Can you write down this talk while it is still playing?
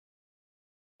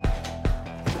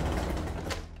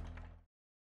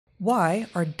Why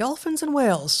are dolphins and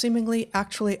whales seemingly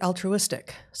actually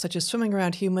altruistic, such as swimming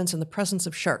around humans in the presence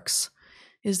of sharks?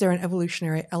 Is there an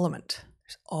evolutionary element?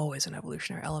 There's always an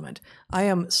evolutionary element. I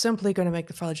am simply going to make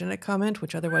the phylogenetic comment,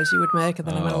 which otherwise you would make, and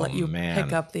then I'm going to let you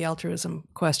pick up the altruism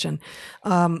question,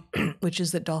 which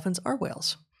is that dolphins are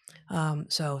whales.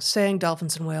 So saying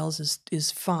dolphins and whales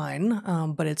is fine,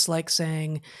 but it's like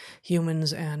saying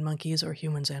humans and monkeys or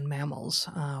humans and mammals.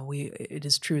 It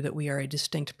is true that we are a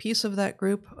distinct piece of that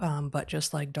group, but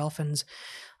just like dolphins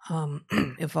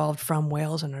evolved from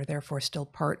whales and are therefore still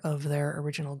part of their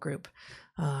original group.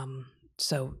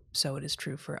 So it is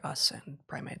true for us and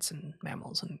primates and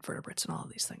mammals and vertebrates and all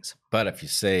of these things. But if you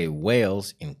say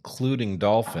whales, including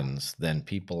dolphins, then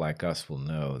people like us will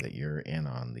know that you're in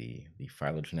on the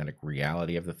phylogenetic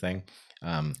reality of the thing.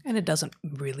 And it doesn't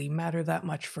really matter that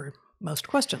much for most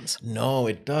questions. No,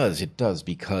 it does. It does,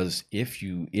 because if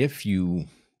you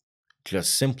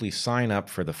just simply sign up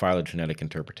for the phylogenetic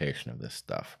interpretation of this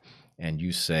stuff and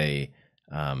you say,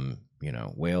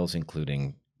 whales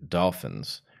including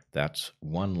dolphins, that's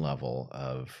one level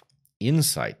of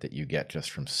insight that you get just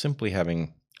from simply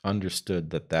having understood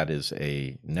that is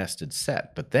a nested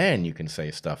set. But then you can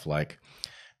say stuff like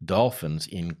dolphins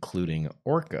including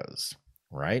orcas,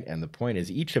 right? And the point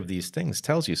is each of these things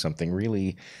tells you something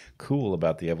really cool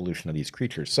about the evolution of these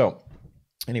creatures. So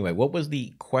anyway, what was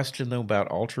the question though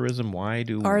about altruism? Why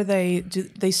do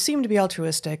they seem to be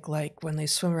altruistic, like when they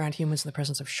swim around humans in the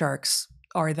presence of sharks?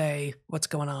 Are they? What's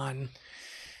going on?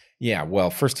 Yeah, well,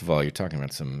 first of all, you're talking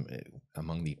about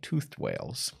among the toothed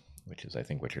whales, which is, I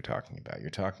think, what you're talking about.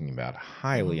 You're talking about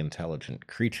highly intelligent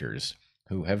creatures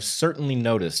who have certainly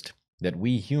noticed that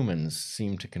we humans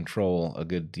seem to control a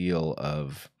good deal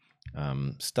of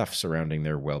stuff surrounding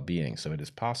their well-being. So it is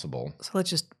possible. So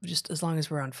let's just as long as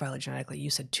we're on phylogenetically,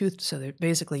 you said toothed. So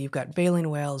basically, you've got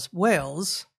baleen whales.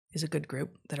 Whales is a good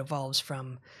group that evolves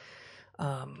from.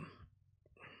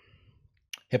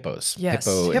 Hippos. Yes,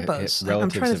 hippos. I'm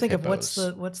trying to think of what's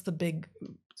the big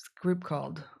group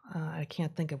called. I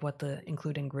can't think of what the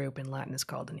including group in Latin is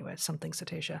called anyway. It's something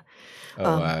cetacea.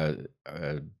 Cetartiodactyls.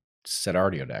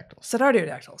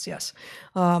 Cetartiodactyls, yes.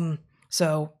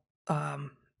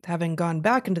 Having gone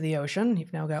back into the ocean,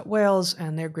 you've now got whales,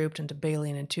 and they're grouped into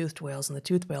baleen and toothed whales, and the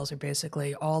toothed whales are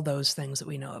basically all those things that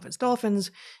we know of as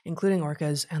dolphins, including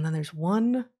orcas, and then there's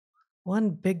one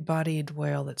big-bodied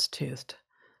whale that's toothed.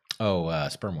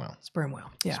 Sperm whale. Sperm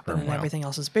whale, yeah. But then everything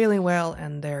else is baleen whale,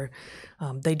 and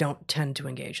they don't tend to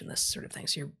engage in this sort of thing.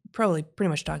 So you're probably pretty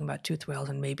much talking about toothed whales,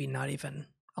 and maybe not even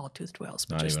all toothed whales.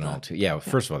 But not even all toothed. Yeah,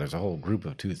 first of all, there's a whole group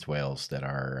of toothed whales that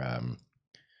are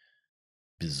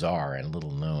bizarre and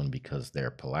little known because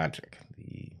they're pelagic.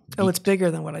 It's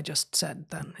bigger than what I just said.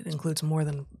 Then it includes more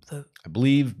than the. I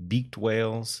believe beaked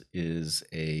whales is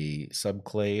a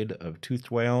subclade of toothed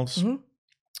whales. Mm-hmm.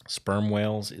 Sperm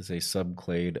whales is a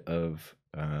subclade of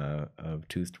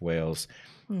toothed whales.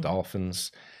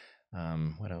 Dolphins.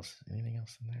 What else? Anything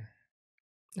else in there?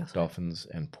 No, dolphins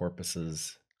and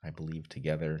porpoises, I believe,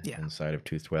 together inside of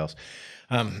toothed whales.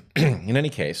 In any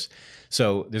case,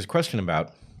 so there's a question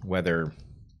about whether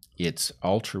it's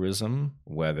altruism,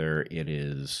 whether it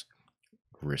is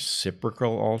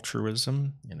reciprocal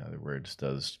altruism. In other words,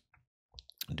 does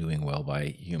doing well by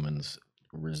humans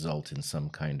result in some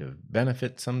kind of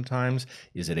benefit sometimes?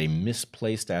 Is it a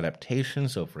misplaced adaptation?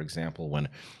 So, for example, when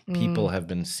people have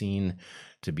been seen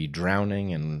to be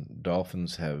drowning and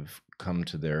dolphins have come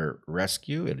to their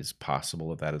rescue, it is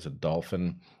possible that is a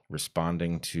dolphin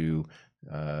responding to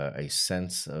a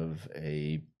sense of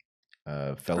a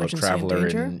fellow traveler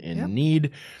in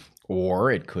need,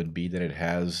 or it could be that it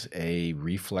has a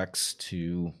reflex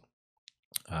to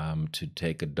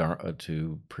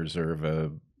preserve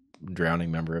a drowning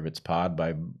member of its pod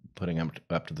by putting them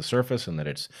up to the surface, and that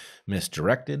it's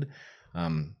misdirected.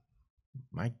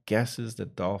 My guess is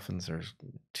that dolphins are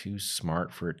too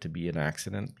smart for it to be an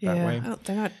accident that way.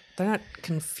 They're not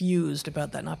confused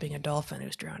about that not being a dolphin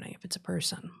who's drowning if it's a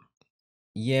person.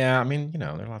 Yeah, I mean, there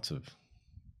are lots of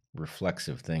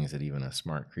reflexive things that even a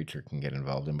smart creature can get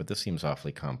involved in, but this seems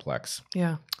awfully complex.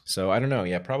 Yeah. So I don't know.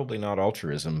 Yeah, probably not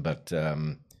altruism, but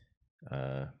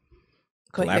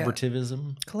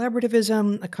collaborativism.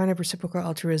 Collaborativism, a kind of reciprocal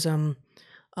altruism.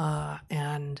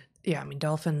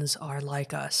 Dolphins are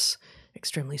like us,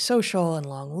 extremely social and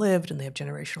long-lived, and they have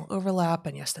generational overlap.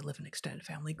 And yes, they live in extended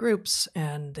family groups,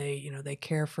 and they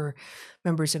care for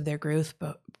members of their group,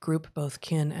 both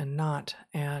kin and not.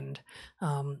 And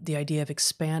the idea of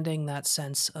expanding that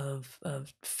sense of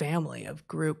family, of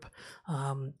group,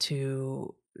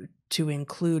 to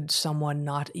include someone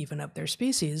not even of their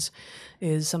species,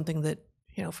 is something that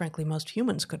frankly most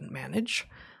humans couldn't manage.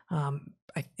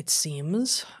 It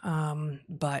seems,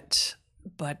 but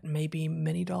maybe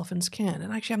many dolphins can.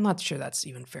 And actually, I'm not sure that's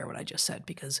even fair what I just said,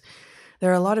 because there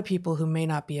are a lot of people who may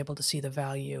not be able to see the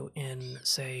value in,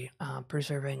 say,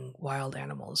 preserving wild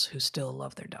animals who still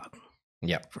love their dog.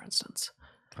 Yeah. For instance.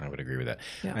 I would agree with that.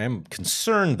 Yeah. I am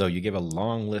concerned, though, you give a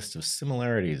long list of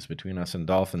similarities between us and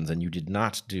dolphins, and you did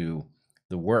not do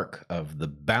the work of the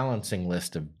balancing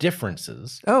list of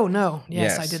differences. Oh, no.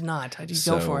 Yes. I did not. I did.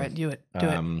 Go for it. Do it.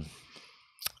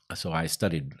 So I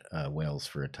studied whales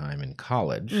for a time in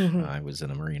college. Mm-hmm. I was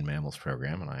in a marine mammals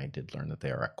program, and I did learn that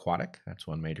they are aquatic. That's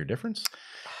one major difference.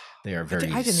 They are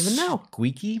very I didn't even know.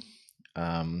 Squeaky,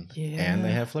 and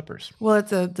they have flippers. Well,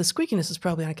 the squeakiness is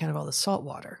probably on account of all the salt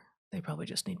water. They probably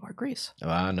just need more grease.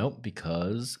 No,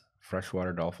 because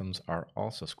freshwater dolphins are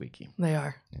also squeaky. They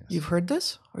are. Yes. You've heard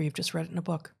this, or you've just read it in a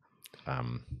book?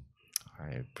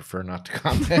 I prefer not to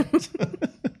comment.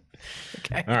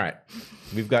 Okay. All right.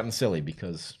 We've gotten silly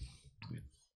because we've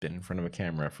been in front of a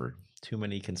camera for too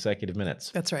many consecutive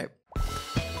minutes. That's right.